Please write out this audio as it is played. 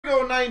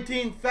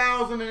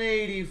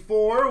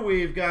19,084.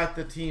 We've got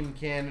the Team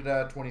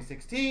Canada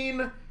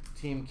 2016,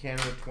 Team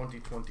Canada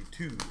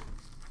 2022.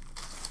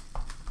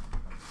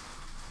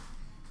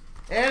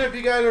 And if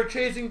you guys are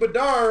chasing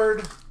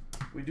Bedard,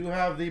 we do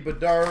have the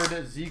Bedard,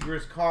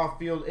 Zegras,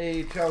 Caulfield,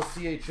 AHL,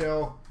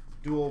 CHL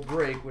dual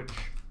break, which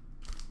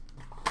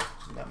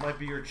that might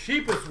be your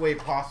cheapest way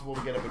possible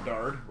to get a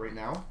Bedard right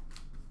now.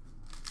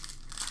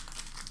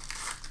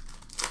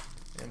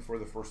 And for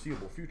the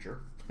foreseeable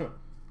future.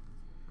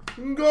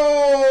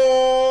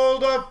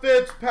 Gold of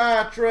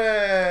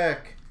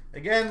Fitzpatrick.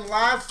 Again,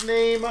 last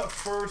name,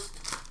 first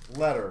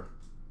letter.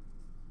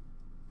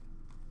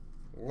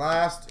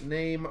 Last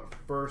name,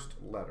 first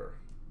letter.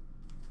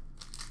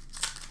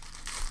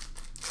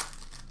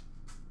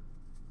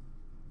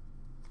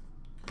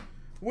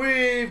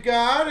 We've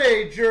got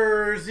a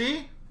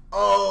jersey,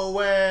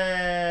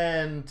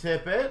 Owen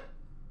Tippett.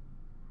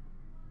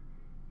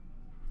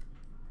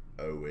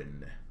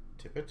 Owen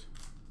Tippett.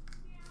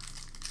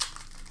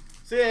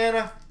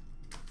 Sienna.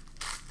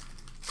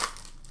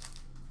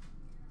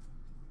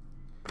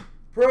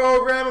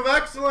 Program of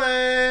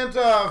Excellence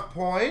of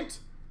Point.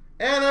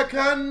 And a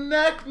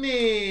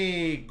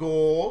Konechny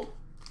gold.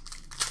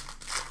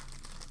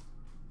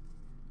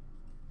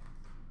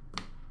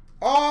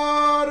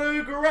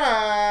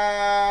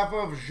 Autograph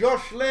of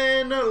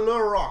Jocelyn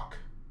Leroc.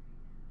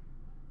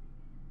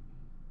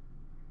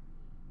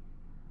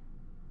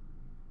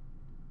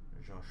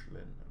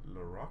 Jocelyn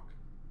Leroc.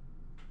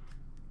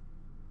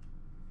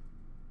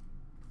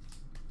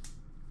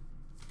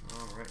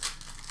 All right.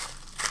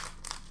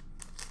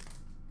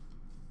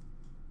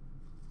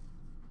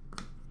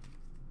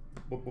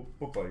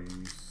 Bye-bye.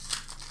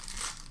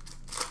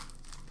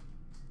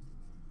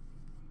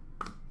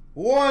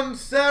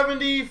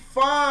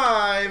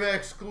 175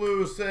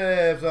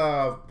 exclusives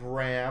of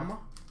Bram.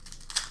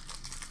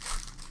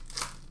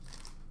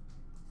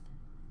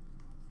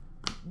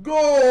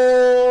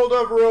 Gold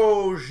of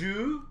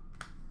Roju.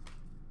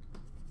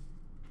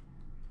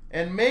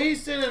 And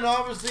Mason, and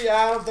obviously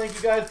Adam, thank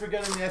you guys for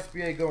getting the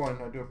SBA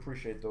going. I do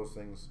appreciate those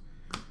things.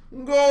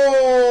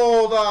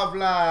 Gold of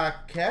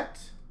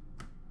Laquette.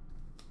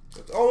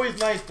 It's always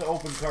nice to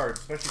open cards,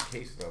 especially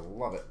cases. I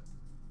love it.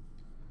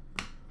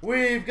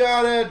 We've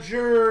got a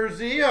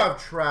jersey of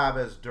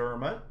Travis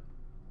Dermott.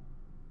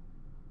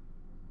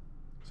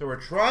 So we're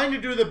trying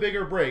to do the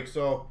bigger break.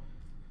 So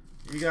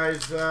you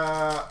guys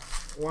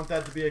want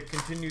that to be a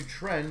continued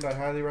trend, I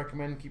highly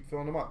recommend keep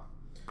filling them up.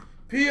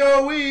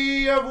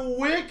 POE of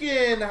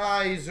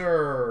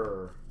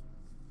Wickenheiser.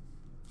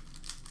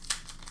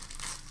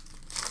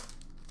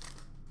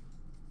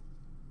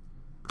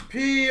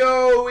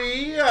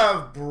 POE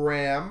of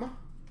Bram.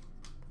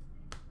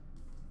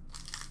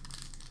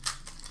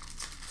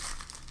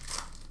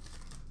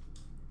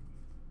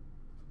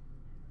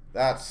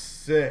 That's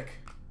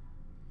sick.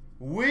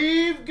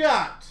 We've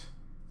got,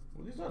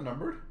 well, these not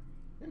numbered.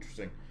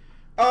 Interesting.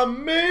 A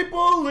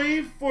Maple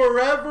Leaf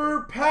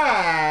Forever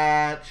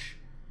patch.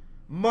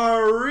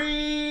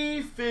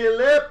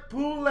 Marie-Philippe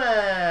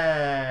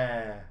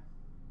Poulin.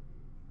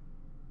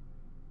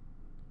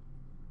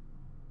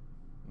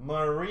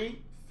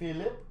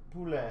 Marie-Philippe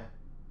Poulin.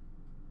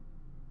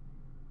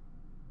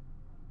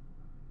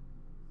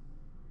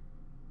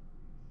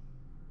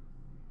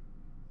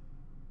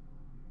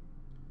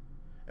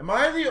 Am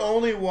I the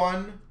only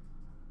one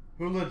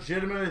who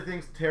legitimately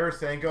thinks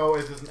Tarasenko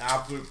is just an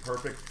absolute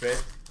perfect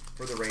fit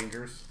for the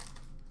Rangers?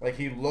 Like,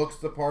 he looks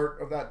the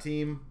part of that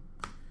team.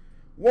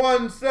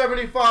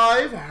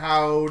 175,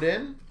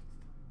 Howden.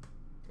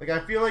 Like,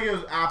 I feel like it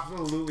was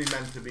absolutely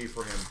meant to be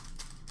for him.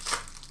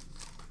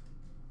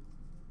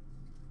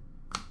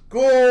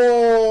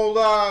 Gold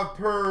of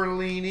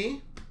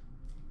Perlini.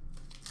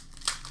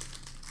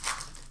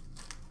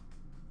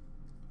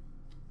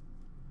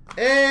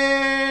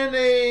 And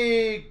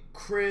a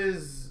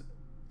Krasniak.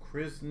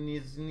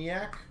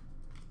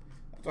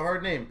 That's a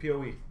hard name,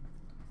 POE.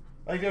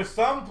 Like, there's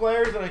some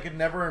players that I could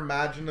never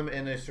imagine them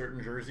in a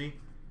certain jersey.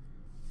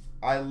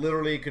 I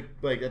literally could,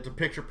 like, it's a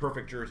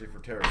picture-perfect jersey for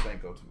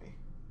Tarasenko to me.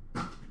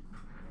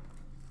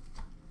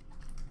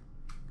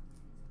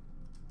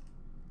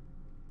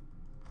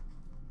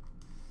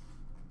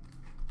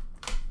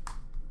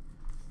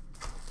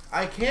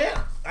 I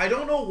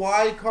don't know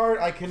why, card.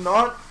 I can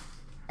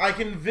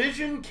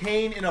envision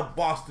Kane in a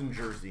Boston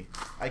jersey.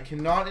 I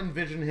cannot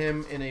envision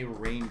him in a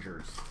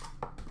Rangers.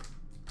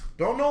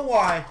 Don't know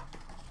why.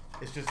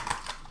 It's just,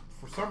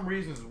 for some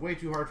reason, it's way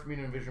too hard for me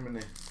to envision him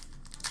in a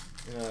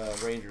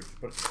Rangers.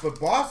 But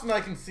Boston,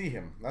 I can see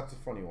him. That's a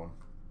funny one.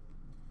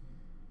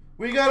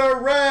 We got a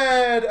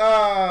red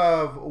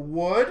of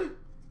Wood.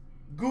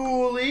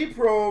 Gooley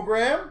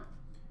program.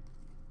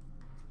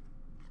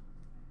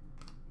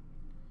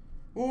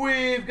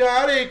 We've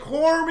got a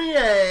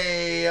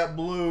Cormier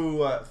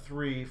blue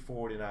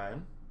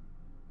 349.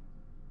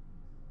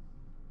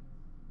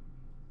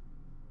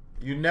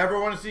 You never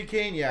want to see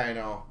Kane? Yeah, I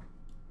know.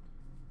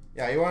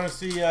 Yeah, you want to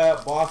see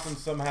Boston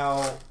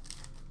somehow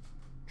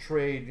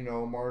trade, you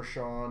know,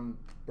 Marchand,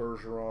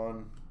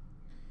 Bergeron.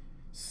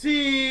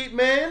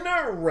 Seaman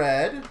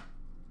red.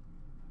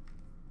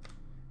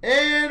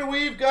 And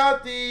we've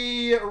got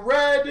the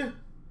red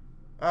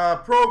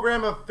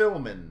program of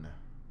Philman.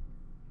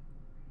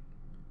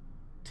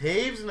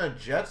 Taves in a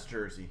Jets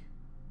jersey.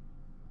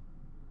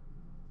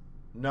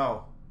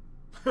 No.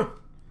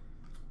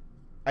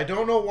 I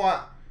don't know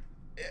why.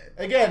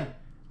 Again,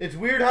 it's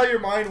weird how your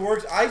mind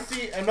works.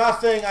 I'm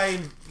not saying I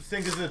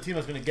think this is a team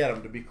that's going to get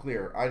him, to be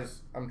clear.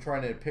 I'm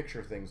trying to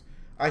picture things.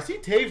 I see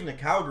Taves in a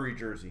Calgary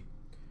jersey.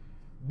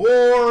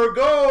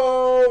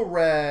 Borgo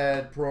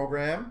red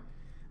program.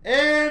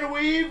 And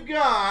we've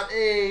got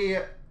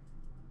a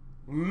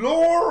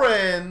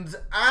Lawrence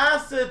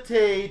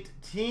Acetate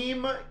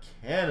Team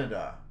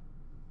Canada.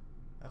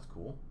 That's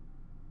cool.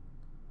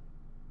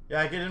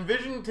 Yeah, I can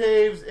envision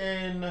Taves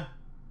in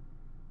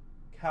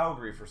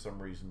Calgary for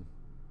some reason.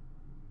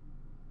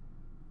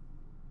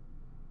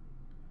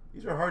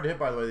 These are hard to hit,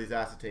 by the way, these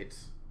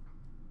acetates.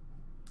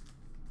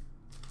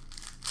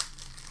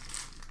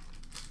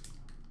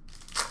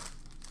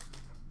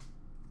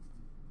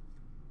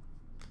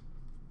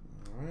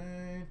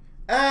 Alright.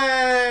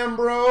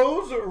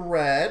 Ambrose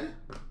red.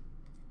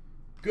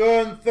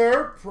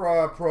 Gunther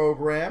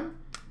program.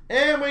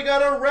 And we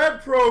got a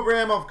red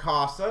program of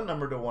Casa,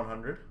 number to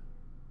 100.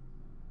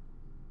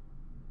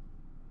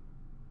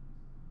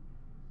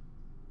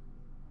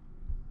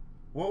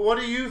 What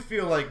do you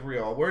feel like,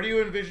 Real? Where do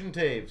you envision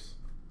Taves?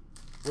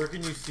 Where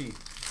can you see?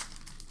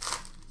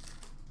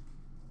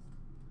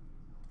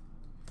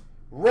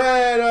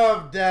 Red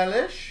of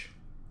Delish.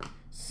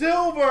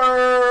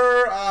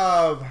 Silver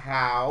of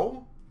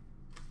Howe.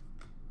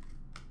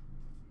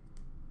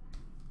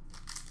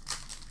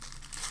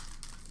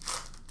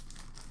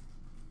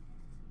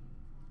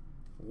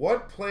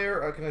 What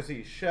player can I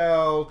see?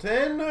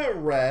 Shelton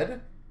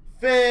red.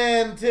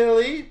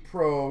 Fantilli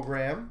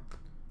program.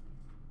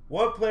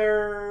 What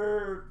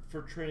player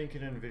for training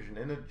can envision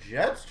in a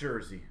Jets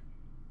jersey?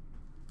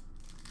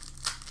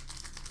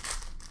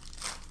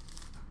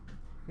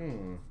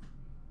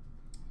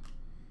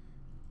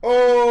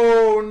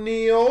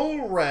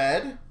 O'Neal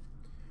red.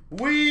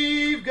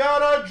 We've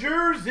got a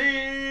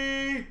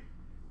jersey.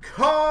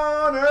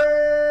 Connor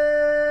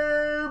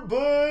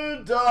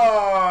Bedard.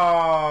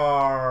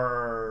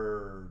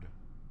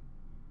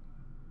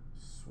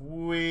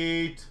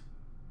 Sweet.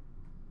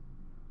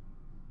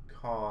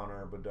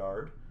 Connor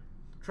Bedard.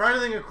 Trying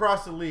to think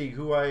across the league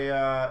who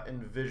I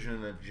envision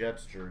in a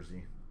Jets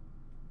jersey.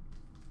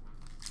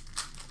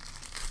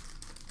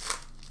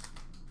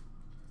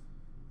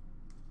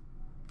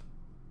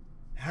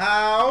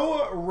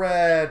 How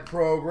red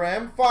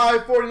program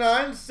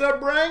 549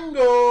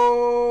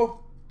 Sabrango.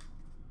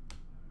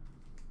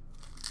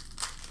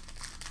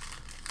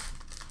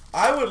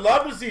 I would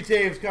love to see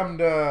Taves come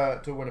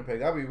to Winnipeg.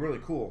 That'd be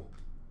really cool.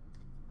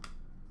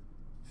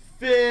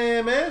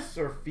 Femis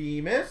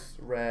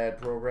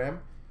red program.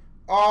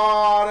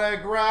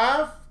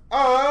 Autograph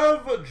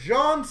of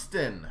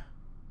Johnston.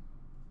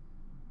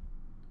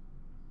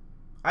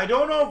 I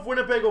don't know if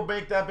Winnipeg will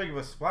make that big of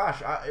a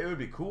splash. It would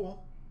be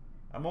cool.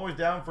 I'm always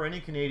down for any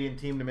Canadian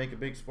team to make a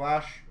big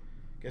splash.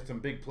 Get some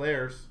big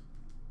players.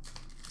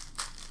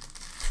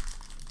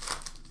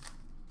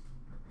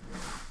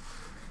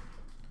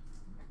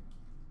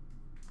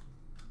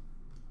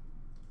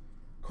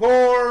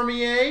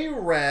 Cormier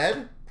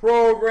red.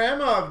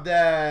 Program of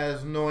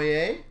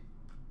Desnoyers.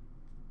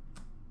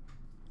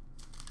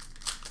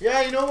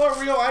 Yeah, you know what,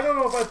 Rio? I don't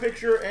know if I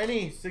picture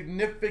any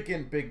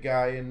significant big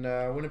guy in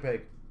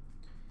Winnipeg.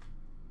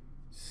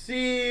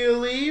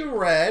 Sealy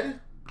red.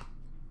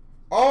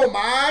 Oh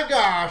my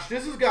gosh,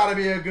 this has got to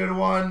be a good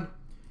one.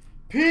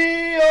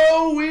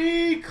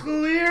 POE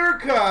clear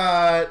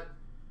cut.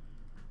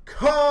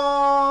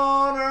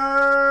 Connor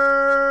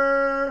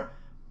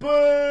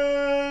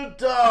Bedard.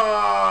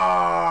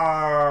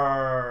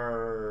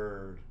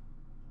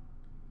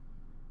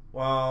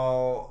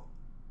 Well,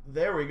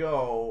 there we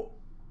go.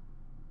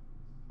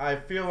 I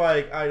feel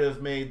like I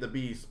just made the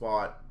B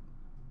spot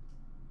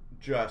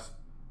just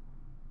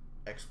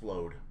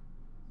explode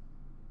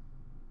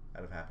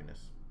out of happiness.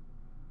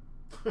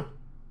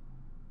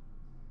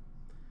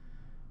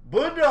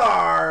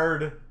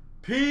 Bedard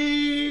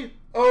POE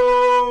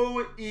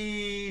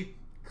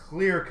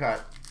clear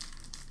cut.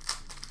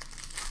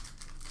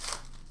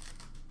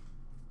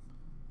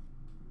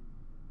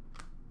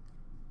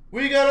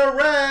 We got a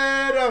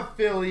red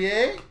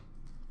affiliate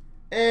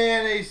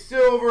and a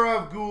silver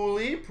of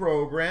Gooley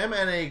program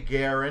and a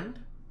Garand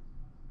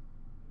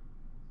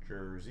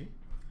jersey.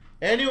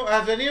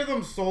 Has any of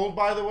them sold,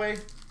 by the way?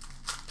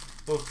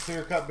 Those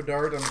clear cut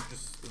Bedard.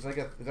 Is that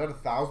a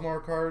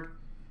 $1,000 card?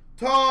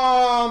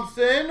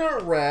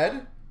 Thompson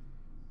red.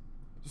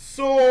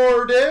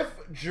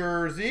 Sordiff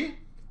jersey.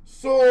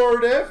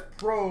 Sordiff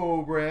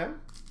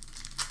program.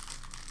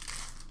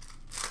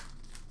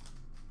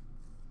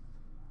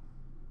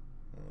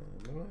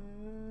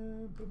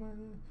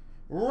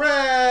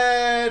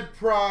 Red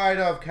Pride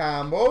of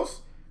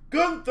Campos.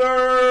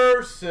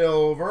 Gunther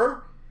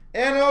silver.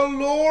 And a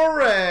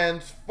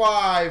Lawrence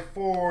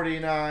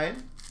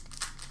 549.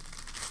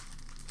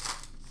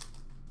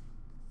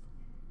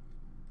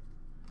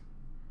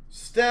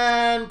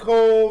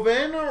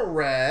 Stankoven,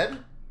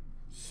 red.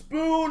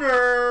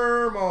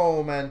 Spooner,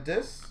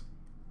 momentous.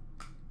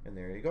 And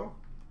there you go.